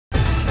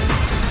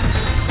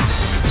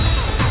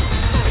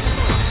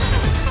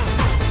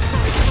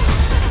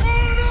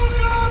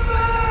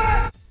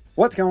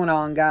What's going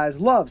on, guys?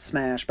 Love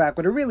Smash back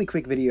with a really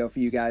quick video for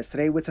you guys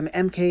today with some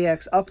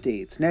MKX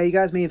updates. Now, you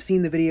guys may have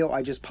seen the video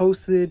I just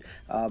posted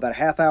about a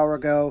half hour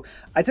ago.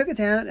 I took it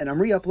down and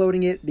I'm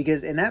re-uploading it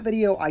because in that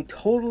video I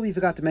totally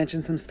forgot to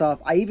mention some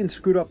stuff. I even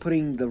screwed up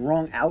putting the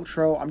wrong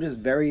outro. I'm just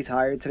very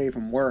tired today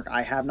from work.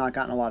 I have not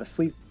gotten a lot of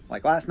sleep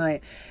like last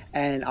night,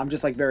 and I'm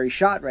just like very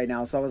shot right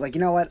now. So I was like,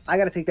 you know what, I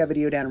gotta take that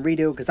video down and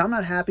redo because I'm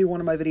not happy with one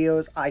of my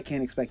videos. I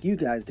can't expect you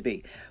guys to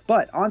be.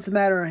 But on to the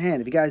matter at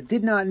hand. If you guys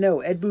did not know,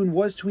 Ed Boon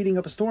was tweeting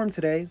up a storm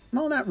today.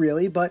 Well, not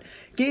really, but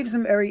gave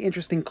some very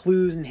interesting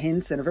clues and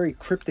hints and a very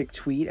cryptic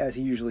tweet, as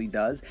he usually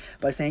does,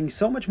 by saying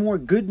so much more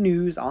good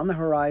news on the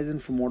horizon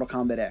for Mortal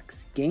Kombat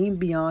X. Game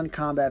Beyond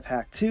Kombat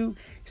Pack 2.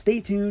 Stay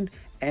tuned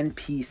and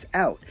peace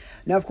out.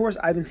 Now, of course,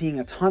 I've been seeing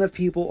a ton of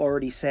people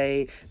already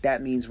say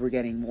that means we're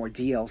getting more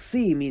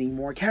DLC, meaning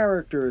more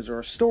characters or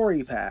a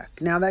story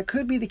pack. Now, that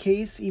could be the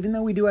case, even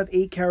though we do have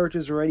 8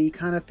 characters already.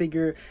 Kind of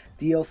figure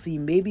DLC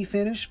may be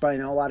finished, but I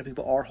know a lot of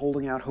people are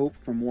holding out hope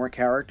for more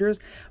characters,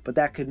 but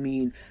that could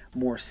mean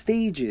more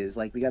stages.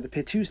 Like, we got the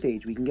Pit 2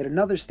 stage, we can get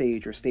another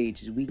stage or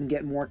stages, we can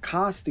get more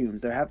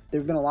costumes. There have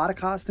been a lot of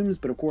costumes,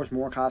 but of course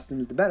more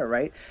costumes the better,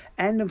 right?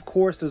 And of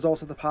course there's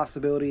also the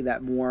possibility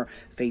that more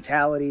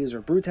fatalities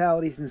or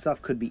brutalities and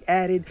stuff could be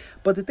added.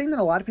 But the thing that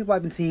a lot of people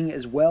I've been seeing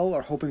as well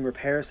are hoping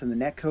repairs in the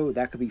netcode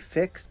that could be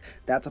fixed.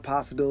 That's a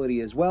possibility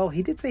as well.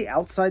 He did say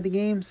outside the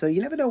game, so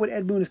you never know what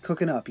Ed Boon is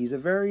cooking up. He's a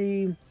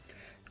very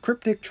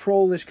cryptic,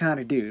 trollish kind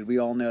of dude. We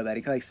all know that.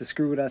 He likes to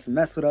screw with us and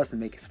mess with us and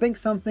make us think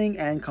something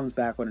and comes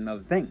back with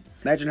another thing.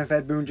 Imagine if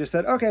Ed Boon just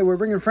said, okay, we're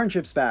bringing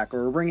friendships back,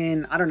 or we're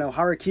bringing, I don't know,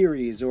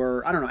 Hara-kiris,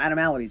 or, I don't know,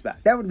 animalities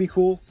back. That would be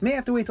cool. May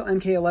have to wait till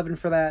MK11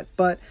 for that,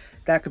 but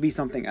that could be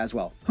something as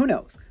well. Who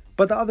knows?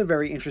 But the other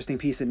very interesting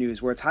piece of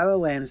news where Tyler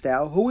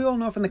Lansdowne, who we all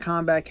know from the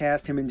Kombat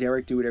cast, him and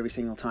Derek do it every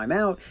single time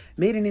out,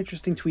 made an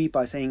interesting tweet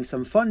by saying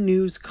some fun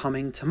news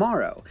coming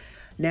tomorrow.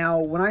 Now,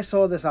 when I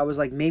saw this, I was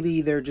like,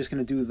 maybe they're just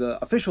going to do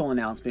the official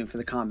announcement for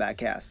the Kombat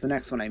cast, the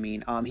next one I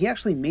mean. He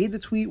actually made the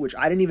tweet, which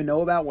I didn't even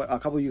know about. A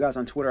couple of you guys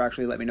on Twitter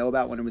actually let me know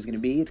about when it was going to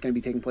be. It's going to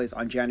be taking place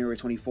on January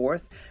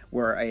 24th,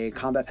 where a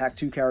Kombat Pack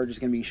 2 character is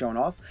going to be shown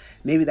off.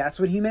 Maybe that's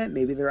what he meant.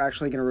 Maybe they're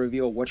actually going to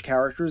reveal which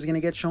character is going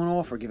to get shown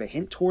off or give a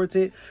hint towards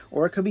it,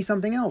 or it could be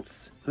something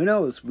else. Who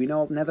knows? We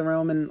know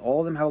NetherRealm and all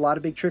of them have a lot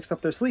of big tricks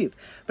up their sleeve.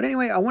 But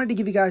anyway, I wanted to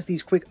give you guys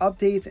these quick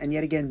updates and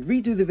yet again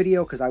redo the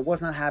video because I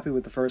was not happy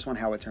with the first one,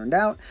 how it turned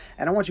out.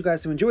 And I want you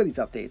guys to enjoy these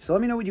updates. So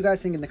let me know what you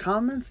guys think in the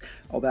comments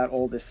about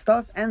all this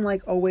stuff. And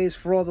like always,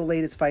 for all the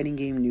latest fighting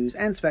game news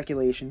and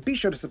speculation, be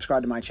sure to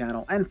subscribe to my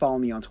channel and follow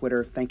me on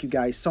Twitter. Thank you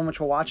guys so much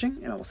for watching,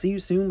 and I will see you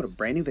soon with a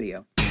brand new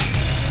video.